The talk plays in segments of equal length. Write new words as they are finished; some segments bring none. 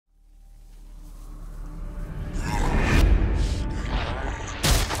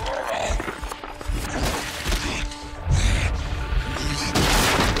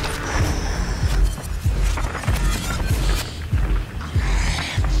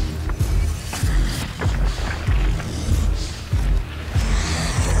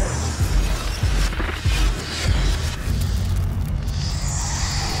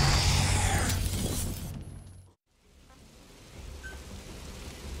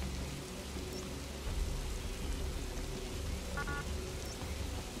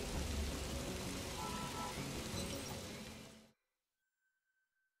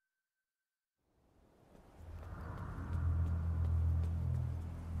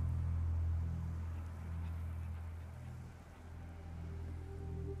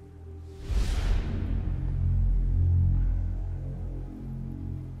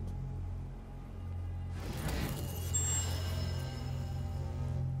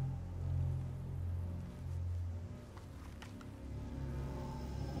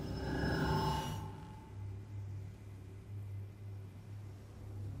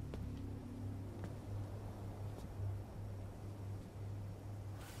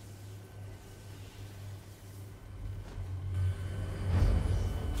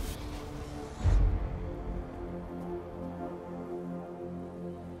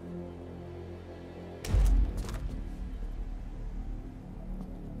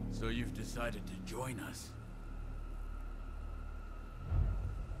So you've decided to join us?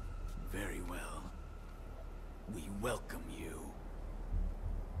 Very well. We welcome you.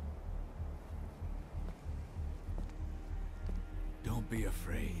 Don't be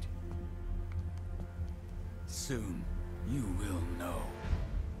afraid. Soon, you will know.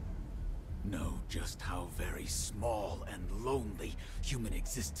 Know just how very small and lonely human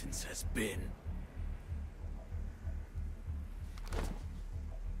existence has been.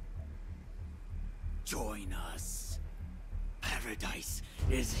 Join us. Paradise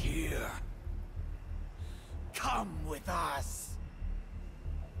is here. Come with us.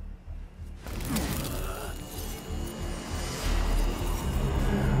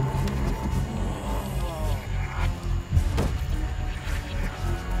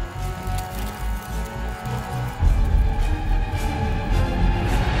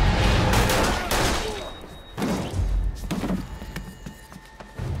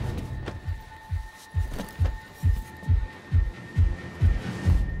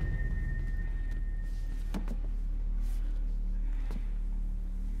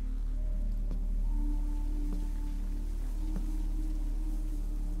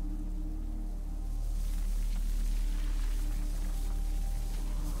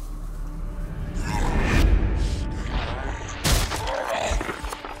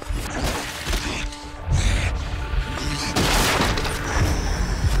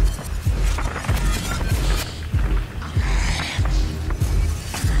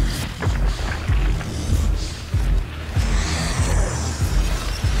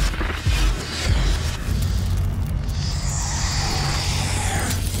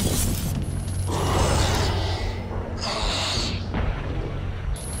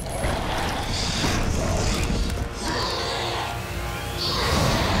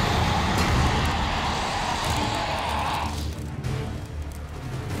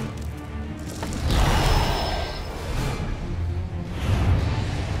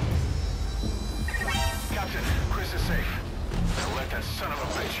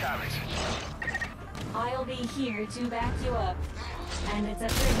 I'll be here to back you up, and it's a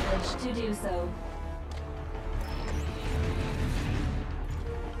privilege to do so.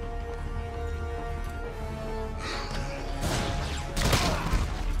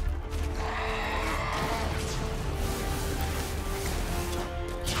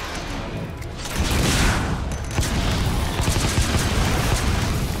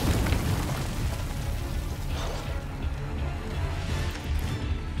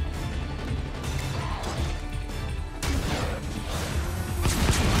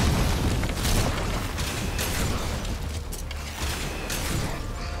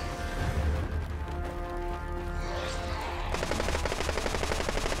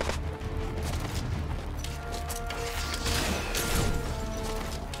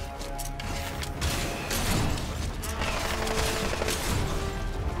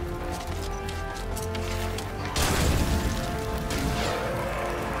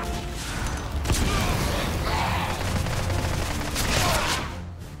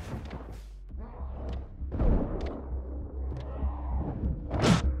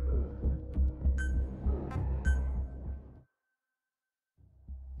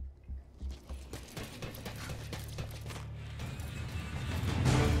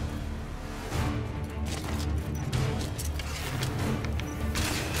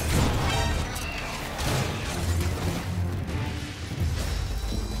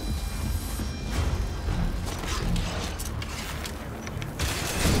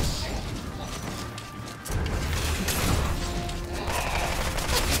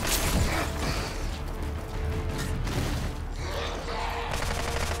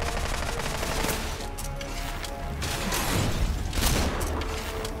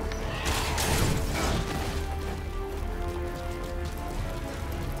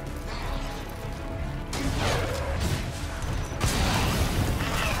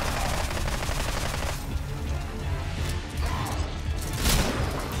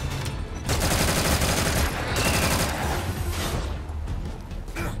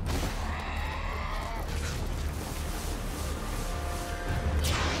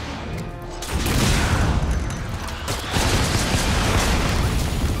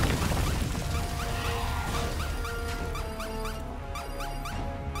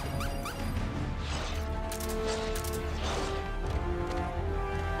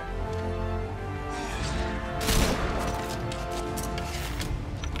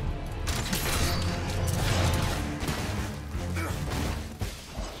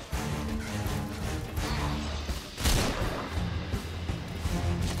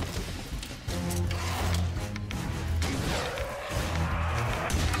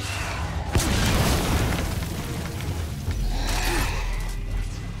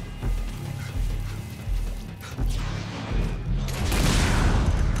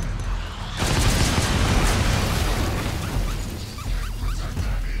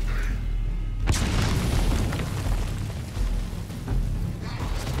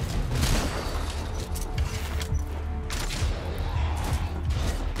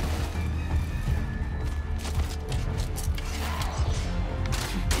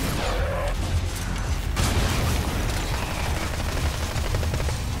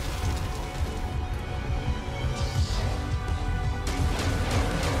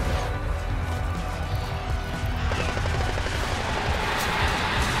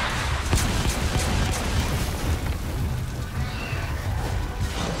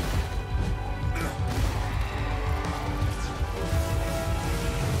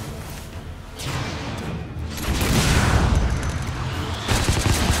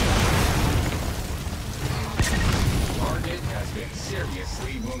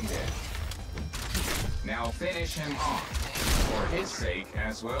 finish him off, for his sake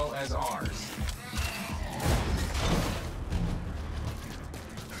as well as ours.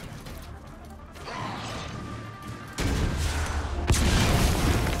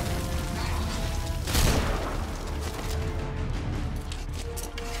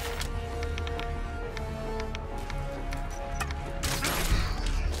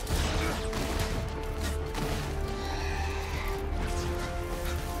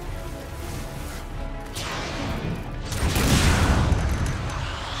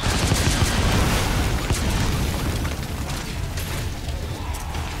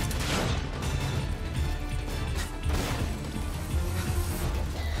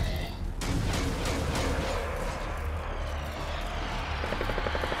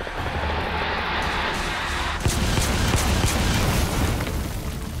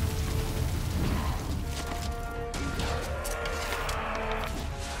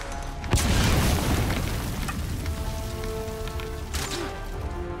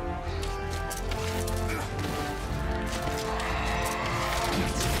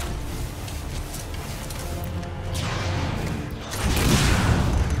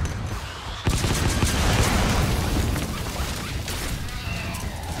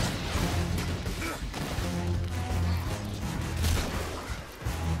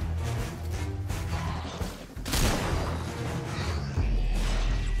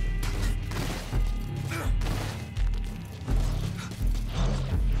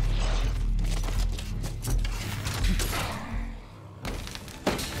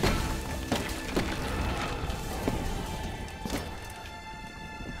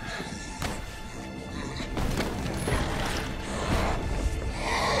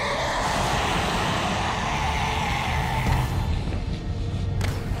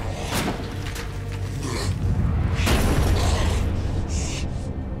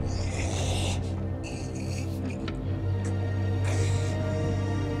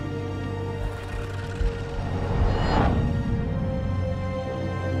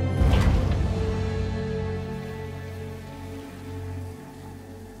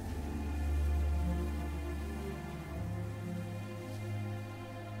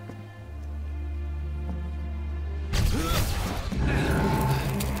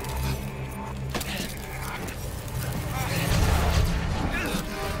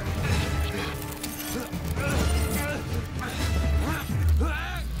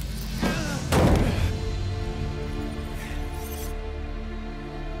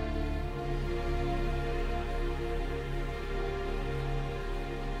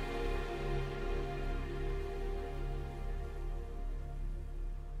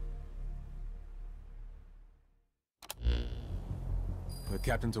 The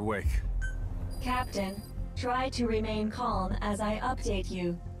captain's awake. Captain, try to remain calm as I update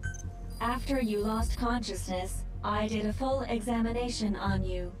you. After you lost consciousness, I did a full examination on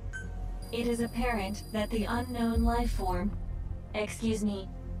you. It is apparent that the unknown life form,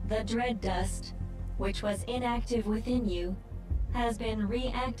 the dread dust, which was inactive within you, has been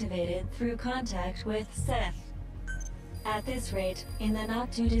reactivated through contact with Seth. At this rate, in the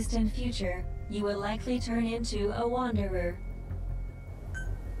not-too-distant future, you will likely turn into a wanderer.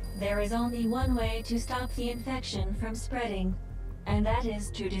 There is only one way to stop the infection from spreading, and that is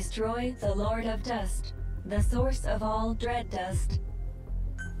to destroy the Lord of Dust, the source of all dread dust.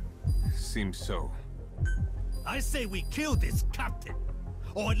 Seems so. I say we kill this captain,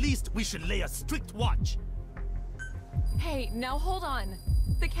 or at least we should lay a strict watch. Hey, now hold on.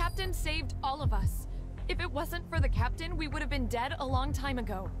 The captain saved all of us. If it wasn't for the captain, we would have been dead a long time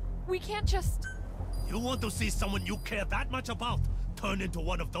ago. We can't just... You want to see someone you care that much about turn into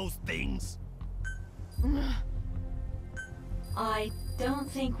one of those things? I don't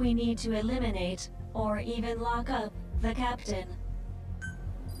think we need to eliminate, or even lock up, the captain.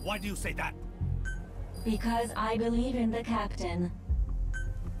 Why do you say that? Because I believe in the captain.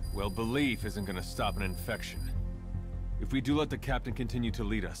 Well, belief isn't gonna stop an infection. If we do let the captain continue to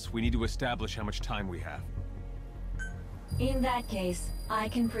lead us, we need to establish how much time we have. In that case, I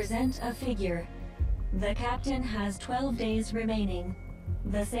can present a figure. The captain has 12 days remaining.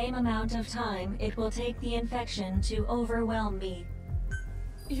 The same amount of time it will take the infection to overwhelm me.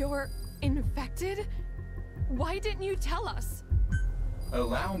 You're infected? Why didn't you tell us?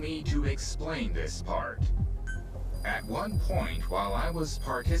 Allow me to explain this part. At one point, while I was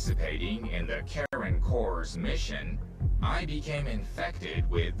participating in the Karen Corps' mission, I became infected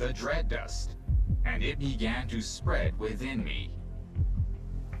with the dread dust, and it began to spread within me.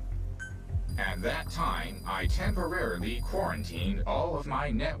 At that time, I temporarily quarantined all of my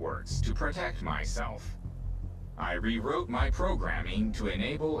networks to protect myself. I rewrote my programming to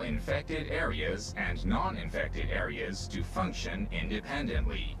enable infected areas and non-infected areas to function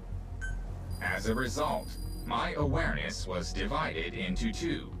independently. As a result, my awareness was divided into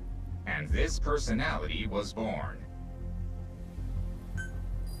two, and this personality was born.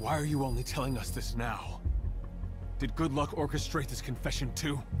 Why are you only telling us this now? Did Good Luck orchestrate this confession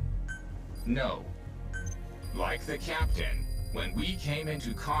too? No. Like the Captain, when we came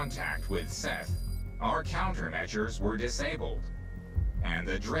into contact with Seth, our countermeasures were disabled, and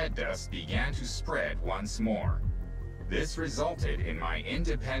the dread dust began to spread once more. This resulted in my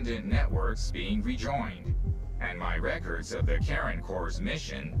independent networks being rejoined, and my records of the Karen Corps'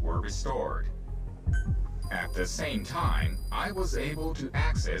 mission were restored. At the same time, I was able to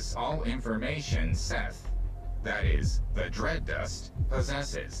access all information Seth, that is, the dread dust,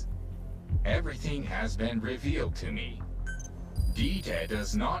 possesses. Everything has been revealed to me. Dita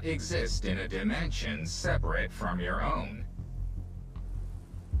does not exist in a dimension separate from your own.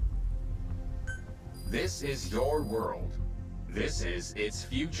 This is your world. This is its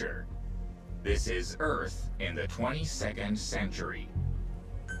future. This is Earth in the 22nd century.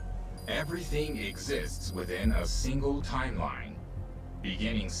 Everything exists within a single timeline.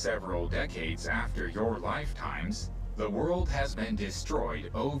 Beginning several decades after your lifetimes, the world has been destroyed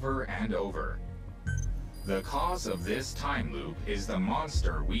over and over. The cause of this time loop is the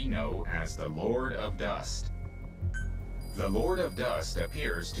monster we know as the Lord of Dust. The Lord of Dust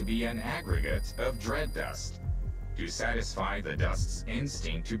appears to be an aggregate of dread dust. To satisfy the dust's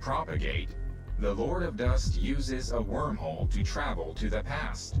instinct to propagate, the Lord of Dust uses a wormhole to travel to the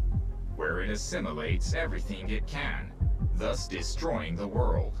past, where it assimilates everything it can, thus destroying the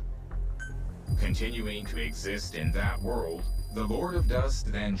world. Continuing to exist in that world, the Lord of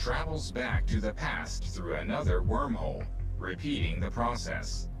Dust then travels back to the past through another wormhole, repeating the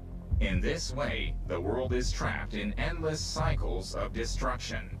process. In this way, the world is trapped in endless cycles of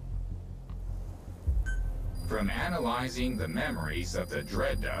destruction. From analyzing the memories of the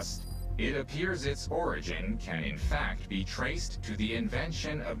dread dust, it appears its origin can in fact be traced to the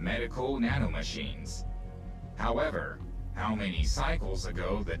invention of medical nanomachines. However, how many cycles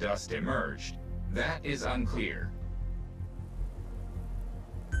ago the dust emerged, that is unclear.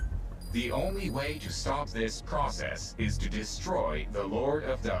 The only way to stop this process is to destroy the Lord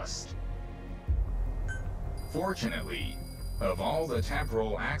of Dust. Fortunately, of all the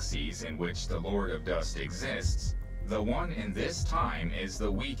temporal axes in which the Lord of Dust exists, the one in this time is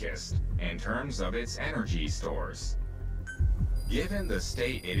the weakest in terms of its energy stores. Given the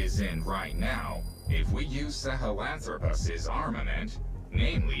state it is in right now, if we use Sahelanthropus's armament,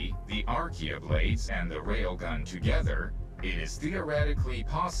 namely the Archaea blades and the railgun together, it is theoretically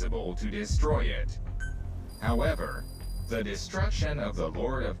possible to destroy it. However, the destruction of the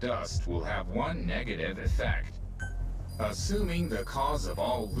Lord of Dust will have one negative effect. Assuming the cause of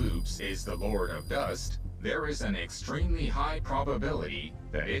all loops is the Lord of Dust, there is an extremely high probability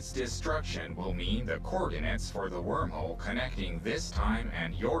that its destruction will mean the coordinates for the wormhole connecting this time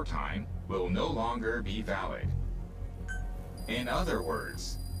and your time will no longer be valid. In other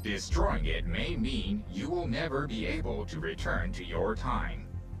words, destroying it may mean you will never be able to return to your time.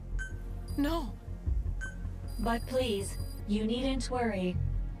 No. But please, you needn't worry.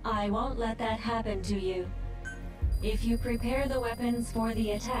 I won't let that happen to you. If you prepare the weapons for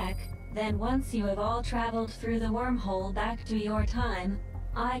the attack, then once you have all traveled through the wormhole back to your time,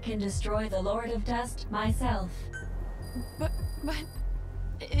 I can destroy the Lord of Dust myself. But,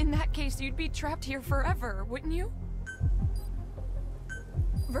 in that case, you'd be trapped here forever, wouldn't you?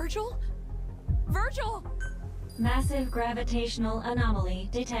 Virgil? Virgil! Massive gravitational anomaly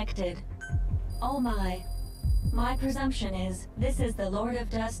detected. Oh my. My presumption is, this is the Lord of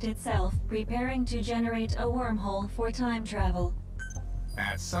Dust itself preparing to generate a wormhole for time travel.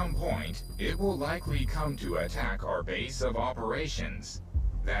 At some point, it will likely come to attack our base of operations,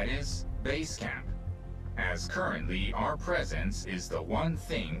 that is, base camp, as currently our presence is the one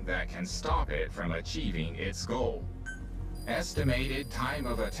thing that can stop it from achieving its goal. Estimated time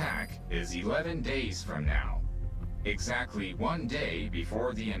of attack is 11 days from now. Exactly 1 day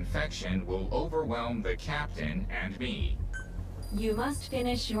before the infection will overwhelm the captain and me. You must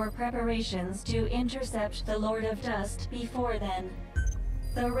finish your preparations to intercept the Lord of Dust before then.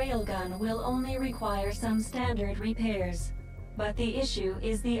 The railgun will only require some standard repairs, but the issue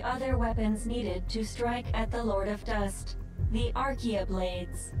is the other weapons needed to strike at the Lord of Dust, the Archaea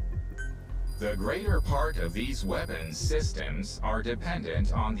blades. The greater part of these weapons systems are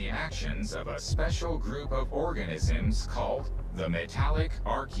dependent on the actions of a special group of organisms called the metallic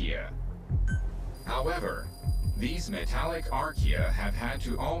Archaea. However, These metallic archaea have had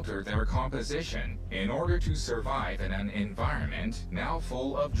to alter their composition in order to survive in an environment now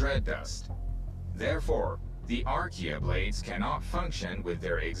full of dread dust. Therefore, the archaea blades cannot function with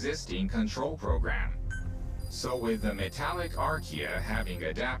their existing control program. So with the metallic archaea having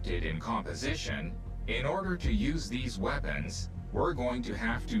adapted in composition, in order to use these weapons, we're going to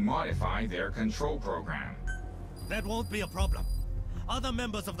have to modify their control program. That won't be a problem. Other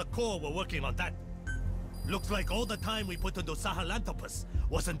members of the Corps were working on that. Looks like all the time we put into Sahelanthropus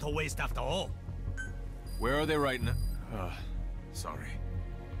wasn't a waste after all. Where are they right now? Sorry.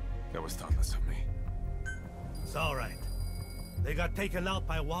 That was thoughtless of me. It's alright. They got taken out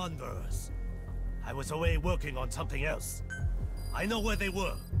by wanderers. I was away working on something else. I know where they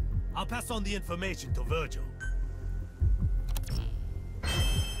were. I'll pass on the information to Virgil.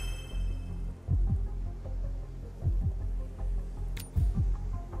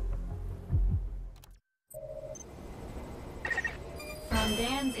 From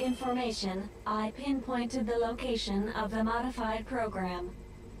Dan's information, I pinpointed the location of the modified program.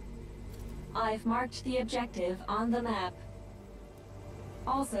 I've marked the objective on the map.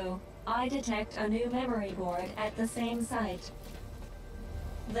 Also, I detect a new memory board at the same site.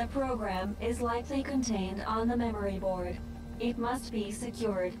 The program is likely contained on the memory board. It must be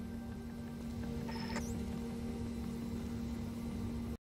secured.